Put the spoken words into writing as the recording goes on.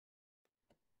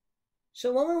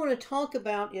So what we want to talk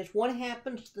about is what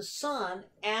happens to the sun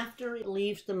after it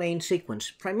leaves the main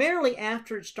sequence, primarily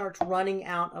after it starts running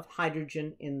out of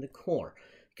hydrogen in the core,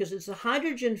 because it's the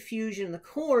hydrogen fusion in the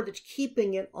core that's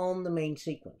keeping it on the main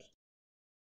sequence.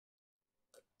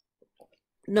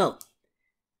 Note,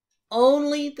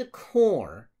 only the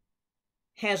core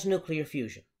has nuclear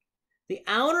fusion. The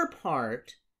outer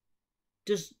part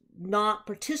does not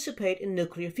participate in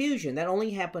nuclear fusion. That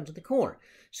only happens at the core.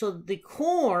 So the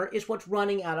core is what's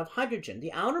running out of hydrogen.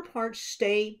 The outer parts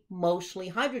stay mostly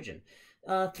hydrogen.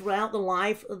 Throughout the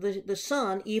life of the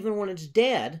sun, even when it's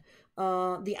dead,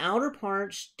 the outer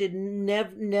parts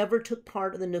never took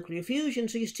part in the nuclear fusion,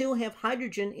 so you still have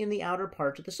hydrogen in the outer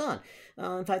parts of the sun.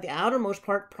 In fact, the outermost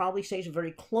part probably stays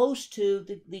very close to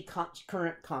the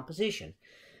current composition.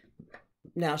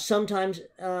 Now, sometimes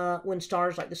when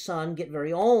stars like the sun get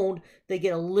very old, they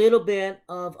get a little bit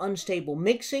of unstable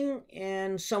mixing,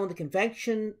 and some of the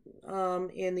convection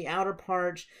in the outer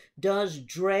parts does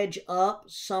dredge up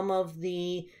some of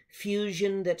the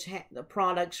fusion that's the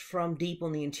products from deep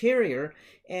on the interior,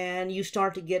 and you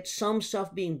start to get some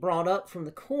stuff being brought up from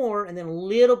the core, and then a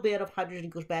little bit of hydrogen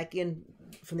goes back in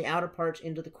from the outer parts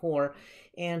into the core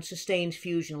and sustains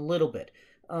fusion a little bit.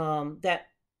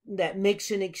 That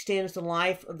mixing extends the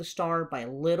life of the star by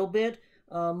a little bit.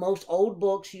 Most old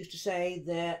books used to say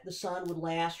that the sun would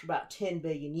last for about 10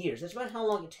 billion years. That's about how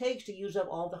long it takes to use up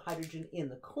all the hydrogen in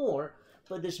the core.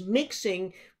 But this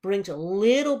mixing brings a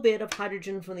little bit of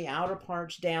hydrogen from the outer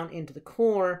parts down into the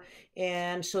core,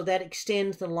 and so that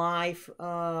extends the life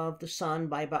of the sun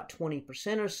by about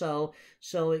 20% or so.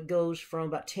 So it goes from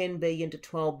about 10 billion to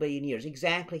 12 billion years.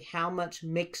 Exactly how much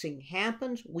mixing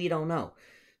happens, we don't know.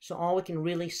 So all we can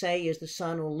really say is the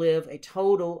sun will live a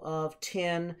total of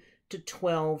 10 to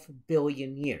 12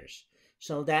 billion years.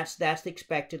 So that's the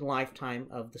expected lifetime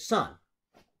of the sun.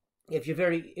 If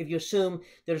you assume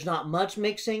there's not much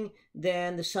mixing,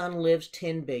 then the sun lives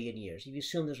 10 billion years. If you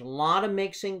assume there's a lot of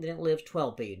mixing, then it lives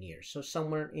 12 billion years. So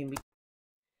somewhere in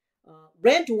between.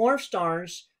 Red dwarf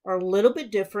stars are a little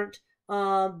bit different.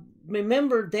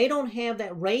 Remember, they don't have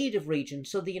that radiative region,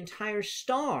 so the entire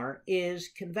star is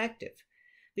convective.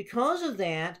 Because of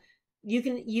that, you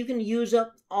can use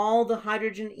up all the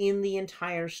hydrogen in the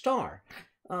entire star,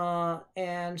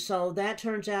 and so that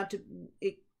turns out to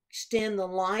extend the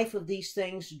life of these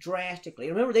things drastically.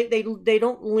 Remember, they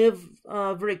don't live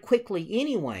very quickly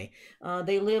anyway.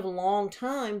 They live a long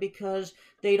time because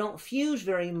they don't fuse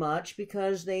very much,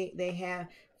 because they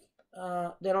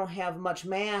don't have much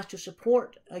mass to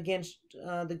support against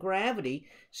the gravity,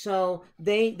 so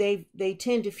they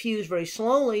tend to fuse very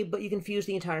slowly, but you can fuse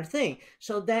the entire thing.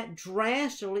 So that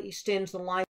drastically extends the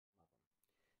life.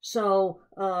 So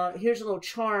here's a little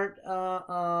chart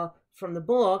from the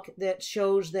book that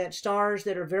shows that stars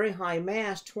that are very high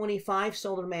mass, 25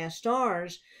 solar mass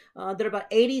stars, that are about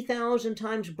 80,000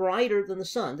 times brighter than the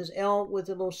sun. This L with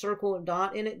a little circle and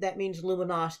dot in it, that means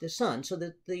luminosity of the sun. So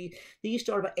that these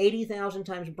stars are about 80,000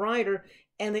 times brighter,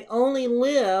 and they only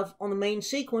live on the main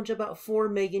sequence about 4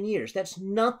 million years. That's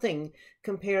nothing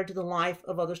compared to the life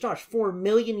of other stars. 4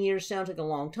 million years sounds like a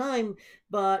long time,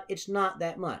 but it's not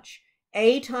that much.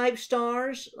 A-type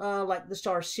stars, like the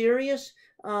star Sirius,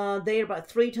 they are about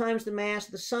 3 times the mass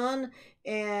of the sun,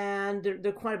 and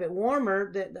they're quite a bit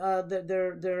warmer.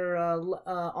 They're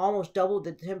almost double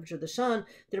the temperature of the sun.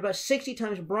 They're about 60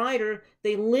 times brighter.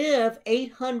 They live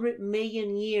 800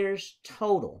 million years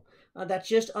total. That's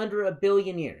just under 1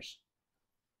 billion years.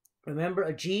 Remember,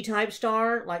 a G-type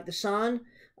star like the sun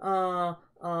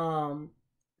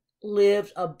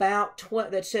lives about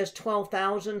that says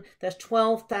 12,000. That's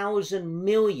 12,000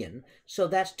 million. So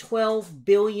that's 12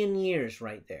 billion years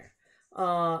right there.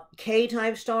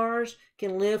 K-type stars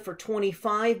can live for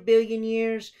 25 billion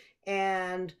years,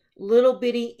 and little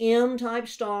bitty M-type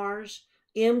stars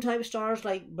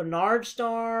like Barnard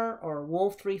star or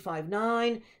Wolf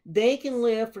 359, they can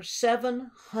live for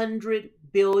 700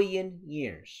 billion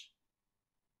years.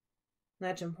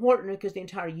 That's important because the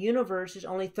entire universe is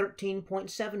only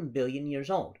 13.7 billion years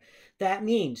old. That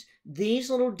means these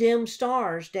little dim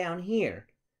stars down here,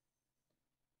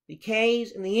 the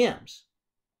Ks and the Ms,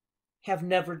 have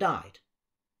never died.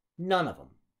 None of them,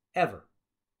 ever.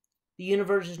 The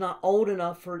universe is not old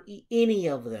enough for any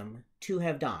of them to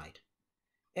have died.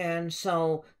 And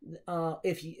so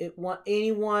if you want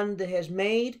anyone that has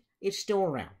made, it's still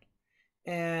around.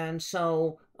 And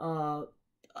so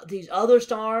these other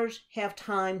stars have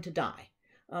time to die.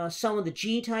 Some of the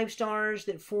G-type stars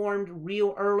that formed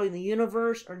real early in the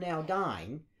universe are now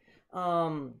dying.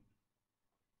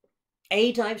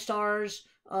 A-type stars,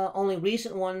 only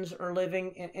recent ones are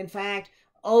living. In fact,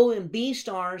 O and B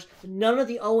stars, none of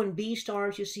the O and B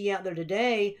stars you see out there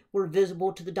today were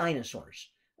visible to the dinosaurs.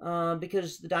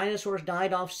 Because the dinosaurs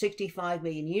died off 65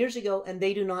 million years ago, and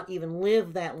they do not even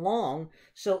live that long.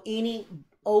 So any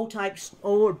O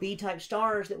or B type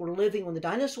stars that were living when the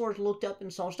dinosaurs looked up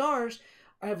and saw stars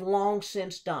have long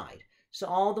since died. So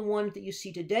all the ones that you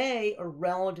see today are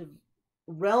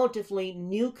relatively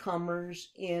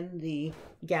newcomers in the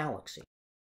galaxy.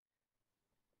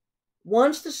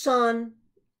 Once the sun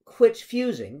quits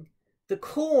fusing, the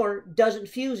core doesn't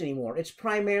fuse anymore. It's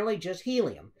primarily just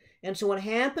helium. And so what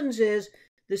happens is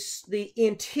the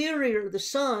interior of the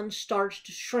sun starts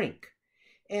to shrink.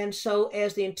 And so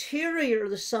as the interior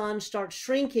of the sun starts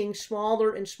shrinking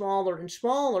smaller and smaller and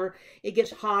smaller, it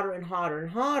gets hotter and hotter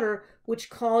and hotter, which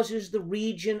causes the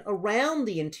region around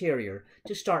the interior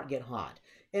to start get hot.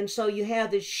 And so you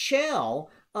have this shell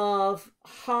of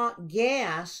hot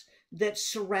gas that's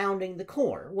surrounding the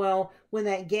core. Well, when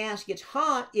that gas gets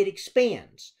hot, it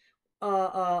expands.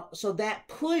 So that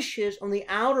pushes on the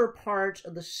outer parts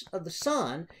of the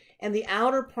sun, and the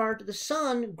outer part of the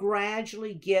sun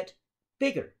gradually get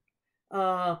bigger.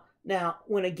 Now,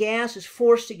 when a gas is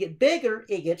forced to get bigger,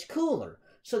 it gets cooler.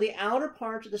 So the outer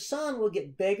parts of the sun will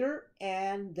get bigger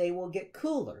and they will get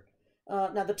cooler.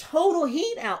 Now, the total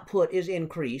heat output is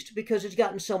increased because it's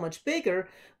gotten so much bigger,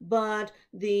 but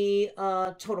the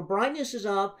total brightness is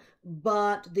up,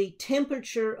 but the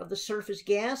temperature of the surface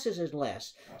gases is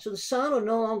less. So the sun will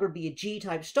no longer be a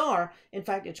G-type star. In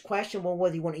fact, it's questionable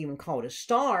whether you want to even call it a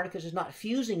star because it's not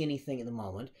fusing anything at the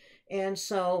moment. And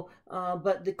so,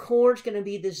 but the core is going to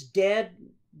be this dead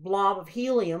blob of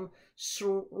helium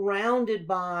surrounded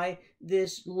by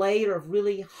this layer of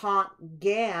really hot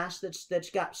gas that's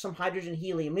got some hydrogen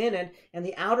helium in it, and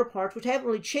the outer parts, which haven't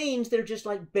really changed, they're just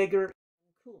like bigger and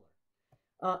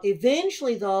cooler.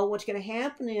 Eventually, though, what's going to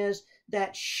happen is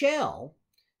that shell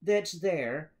that's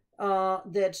there,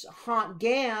 that's hot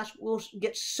gas, will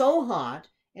get so hot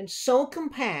and so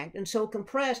compact and so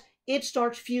compressed, it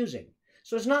starts fusing.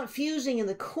 So it's not fusing in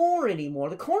the core anymore.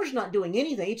 The core's not doing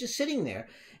anything. It's just sitting there.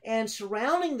 And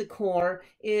surrounding the core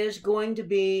is going to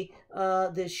be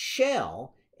this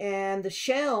shell, and the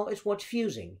shell is what's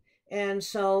fusing. And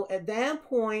so at that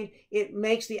point, it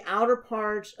makes the outer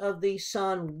parts of the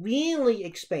sun really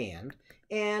expand.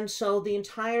 And so the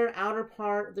entire outer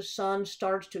part of the sun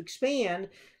starts to expand.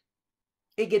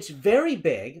 It gets very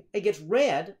big. It gets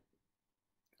red.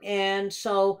 And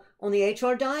so on the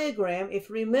HR diagram, if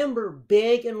you remember,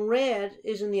 big and red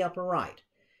is in the upper right.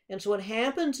 And so what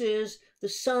happens is the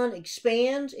sun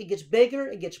expands, it gets bigger,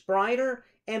 it gets brighter,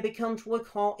 and becomes what we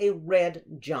call a red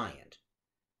giant.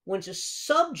 When it's a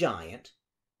subgiant,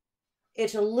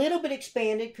 it's a little bit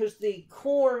expanded because the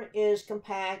core is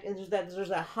compact and there's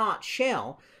that hot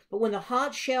shell. But when the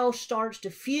hot shell starts to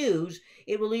fuse,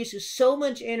 it releases so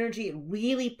much energy, it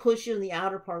really pushes in the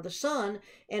outer part of the sun,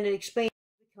 and it expands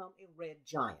to become a red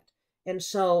giant. And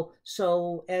so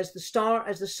as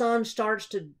the sun starts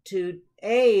to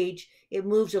age, it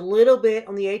moves a little bit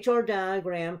on the HR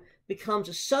diagram, becomes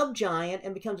a subgiant,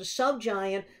 and becomes a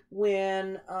subgiant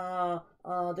when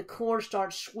the core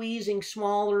starts squeezing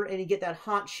smaller and you get that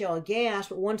hot shell gas.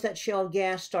 But once that shell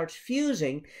gas starts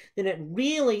fusing, then it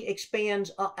really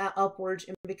expands upwards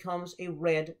and becomes a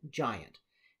red giant.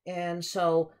 And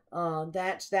so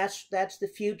that's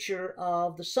the future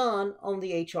of the sun on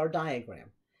the HR diagram.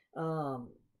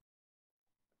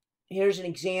 Here's an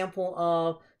example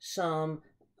of some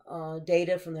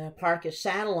data from the PHYS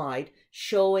satellite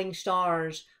showing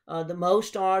stars. The most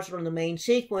stars are in the main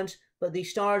sequence, but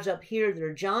these stars up here that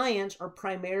are giants are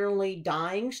primarily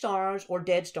dying stars or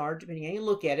dead stars, depending on how you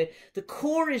look at it. The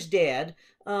core is dead,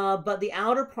 but the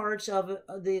outer parts of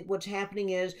what's happening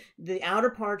is the outer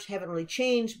parts haven't really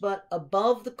changed, but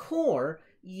above the core,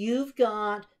 you've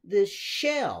got this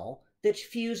shell that's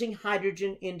fusing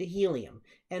hydrogen into helium,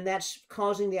 and that's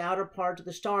causing the outer part of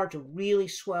the star to really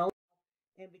swell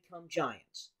and become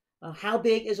giants. How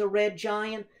big is a red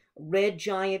giant? A red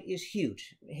giant is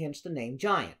huge, hence the name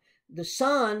giant. The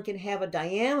sun can have a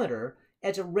diameter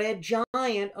as a red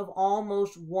giant of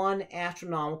almost 1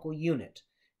 astronomical unit.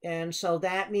 And so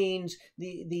that means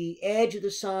the edge of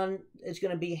the sun is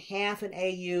going to be half an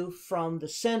AU from the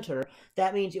center.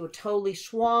 That means it would totally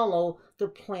swallow the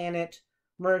planet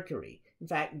Mercury. In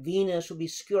fact, Venus would be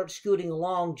scooting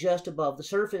along just above the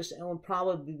surface and would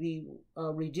probably be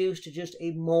reduced to just a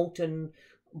molten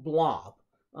blob,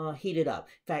 heated up.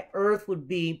 In fact, Earth would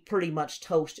be pretty much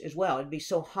toast as well. It'd be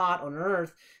so hot on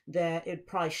Earth that it'd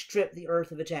probably strip the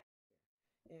Earth of its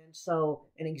atmosphere. And so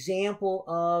an example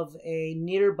of a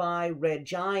nearby red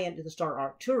giant is the star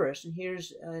Arcturus. And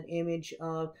here's an image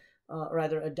of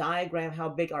rather a diagram how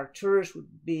big Arcturus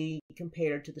would be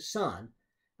compared to the sun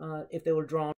if they were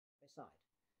drawn side by side.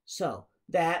 So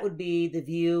that would be the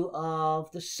view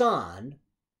of the sun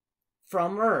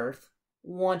from Earth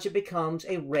once it becomes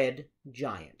a red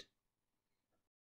giant.